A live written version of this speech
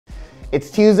It's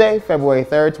Tuesday, February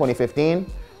 3rd, 2015.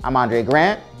 I'm Andre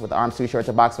Grant with Arms Too Short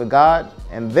to Box with God,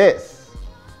 and this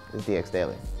is DX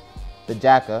Daily. The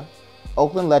Jacka,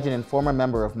 Oakland legend and former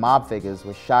member of Mob Figures,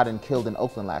 was shot and killed in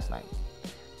Oakland last night.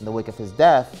 In the wake of his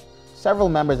death, several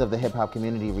members of the hip-hop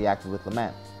community reacted with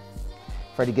lament.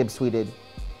 Freddie Gibbs tweeted,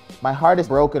 "My heart is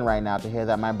broken right now to hear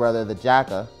that my brother, the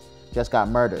Jacka, just got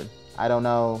murdered. I don't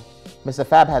know." Mr.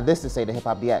 Fab had this to say to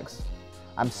HipHopDX.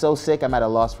 "I'm so sick I'm at a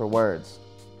loss for words."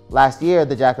 Last year,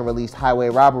 the Jacka released Highway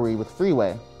Robbery with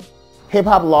Freeway.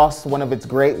 Hip-hop lost one of its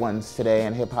great ones today,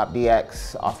 and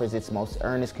HipHopDX offers its most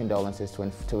earnest condolences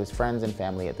to his friends and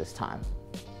family at this time.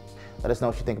 Let us know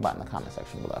what you think about it in the comment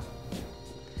section below.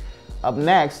 Up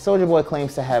next, Soulja Boy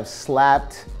claims to have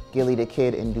slapped Gillie Da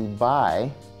Kid in Dubai.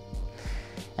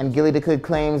 And Gillie Da Kid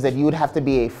claims that you would have to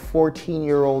be a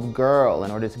 14-year-old girl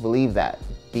in order to believe that,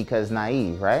 because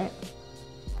naive, right?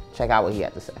 Check out what he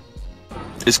had to say.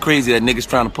 It's crazy that niggas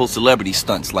trying to pull celebrity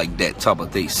stunts like that, talk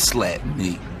about they slap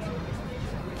me.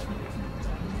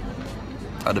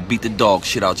 I'd have beat the dog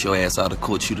shit out your ass out of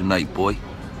court you tonight, boy.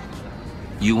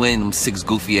 You and them 6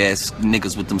 goofy ass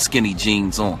niggas with them skinny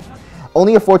jeans on.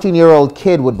 Only a 14-year-old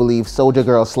kid would believe Soulja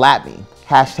Girl slapped me.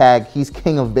 Hashtag he's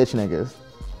king of bitch niggas.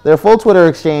 Their full Twitter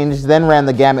exchange then ran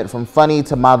the gamut from funny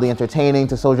to mildly entertaining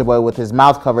to Soulja Boy with his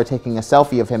mouth cover taking a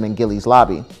selfie of him in Gillie's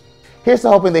lobby. Here's to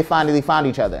hoping they finally found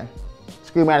each other.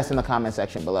 Scream at us in the comment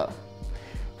section below.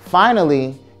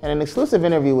 Finally, in an exclusive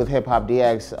interview with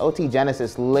HipHopDX, OT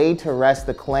Genesis laid to rest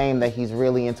the claim that he's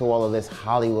really into all of this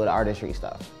Hollywood artistry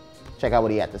stuff. Check out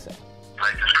what he had to say.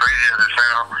 Like, as crazy as it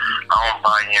sounds, I don't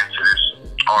buy into this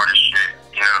artist shit,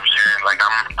 you know what I'm saying? Like,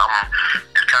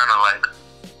 it's kind of like,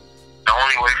 the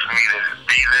only way for me to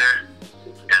be there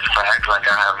is if I act like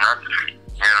I have nothing,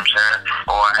 you know what I'm saying?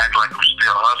 Or I act like I'm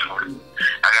still hustling.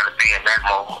 I gotta be in that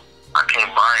mode. I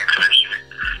can't buy into this shit.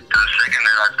 Because the second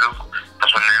that I do,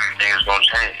 that's when everything is gonna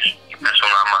change. That's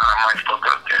when I might fuck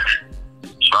up there.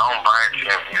 So I don't buy into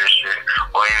any of this shit,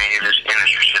 or any of this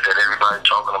industry shit that everybody's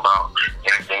talking about,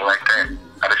 anything like that.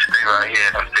 I just stay right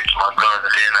here and stick to my guns,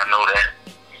 and then I know that,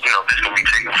 you know, this can be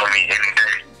taken from me any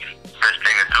day. Best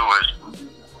thing to do is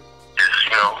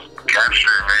you know,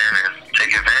 capture it, man, and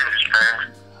take advantage,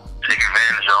 man. Take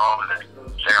advantage of all of it.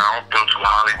 Say, I don't go to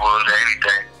Hollywood or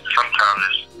anything.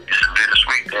 Sometimes it's a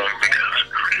bittersweet thing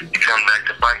because it comes back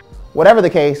to bite. Whatever the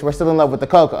case, we're still in love with the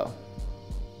cocoa.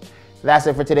 That's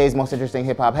it for today's most interesting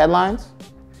hip-hop headlines.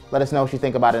 Let us know what you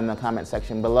think about it in the comment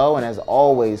section below. And as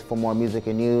always, for more music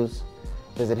and news,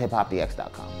 visit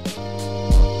hiphopdx.com.